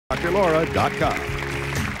drlaura.com.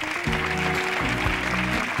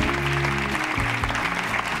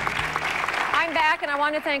 I'm back, and I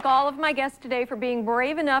want to thank all of my guests today for being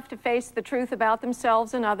brave enough to face the truth about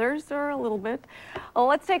themselves and others, or a little bit. Well,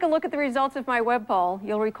 let's take a look at the results of my web poll.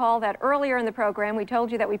 You'll recall that earlier in the program, we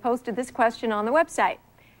told you that we posted this question on the website.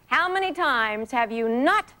 How many times have you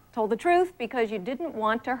not told the truth because you didn't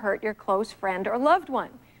want to hurt your close friend or loved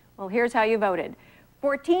one? Well, here's how you voted.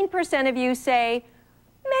 14% of you say,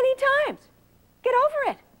 many times. Get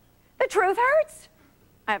over it. The truth hurts.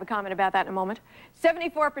 I have a comment about that in a moment.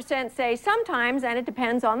 74% say sometimes, and it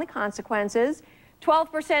depends on the consequences.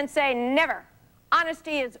 12% say never.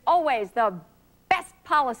 Honesty is always the best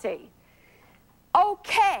policy.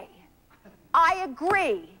 Okay, I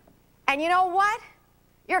agree. And you know what?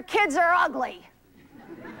 Your kids are ugly.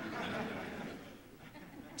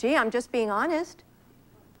 Gee, I'm just being honest.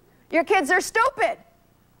 Your kids are stupid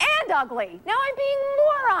and ugly. Now I'm being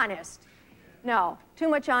more honest. No, too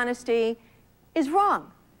much honesty is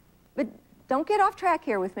wrong. But don't get off track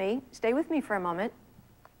here with me. Stay with me for a moment.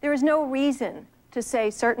 There is no reason to say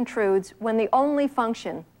certain truths when the only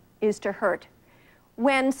function is to hurt.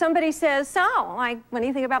 When somebody says, so, what do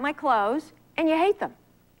you think about my clothes? And you hate them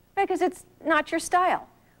because it's not your style.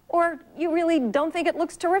 Or you really don't think it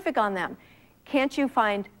looks terrific on them. Can't you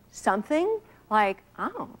find something like,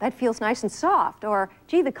 oh, that feels nice and soft, or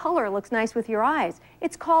gee, the color looks nice with your eyes?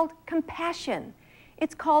 It's called compassion.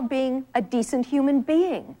 It's called being a decent human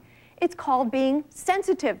being. It's called being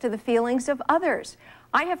sensitive to the feelings of others.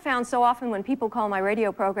 I have found so often when people call my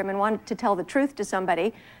radio program and want to tell the truth to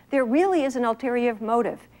somebody, there really is an ulterior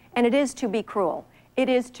motive, and it is to be cruel. It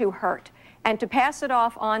is to hurt. And to pass it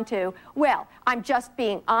off onto, well, I'm just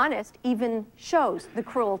being honest, even shows the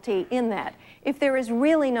cruelty in that. If there is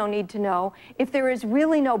really no need to know, if there is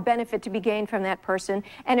really no benefit to be gained from that person,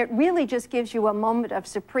 and it really just gives you a moment of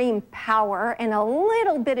supreme power and a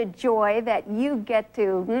little bit of joy that you get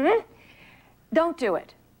to, don't do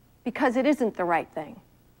it, because it isn't the right thing.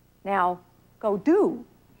 Now, go do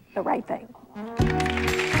the right thing.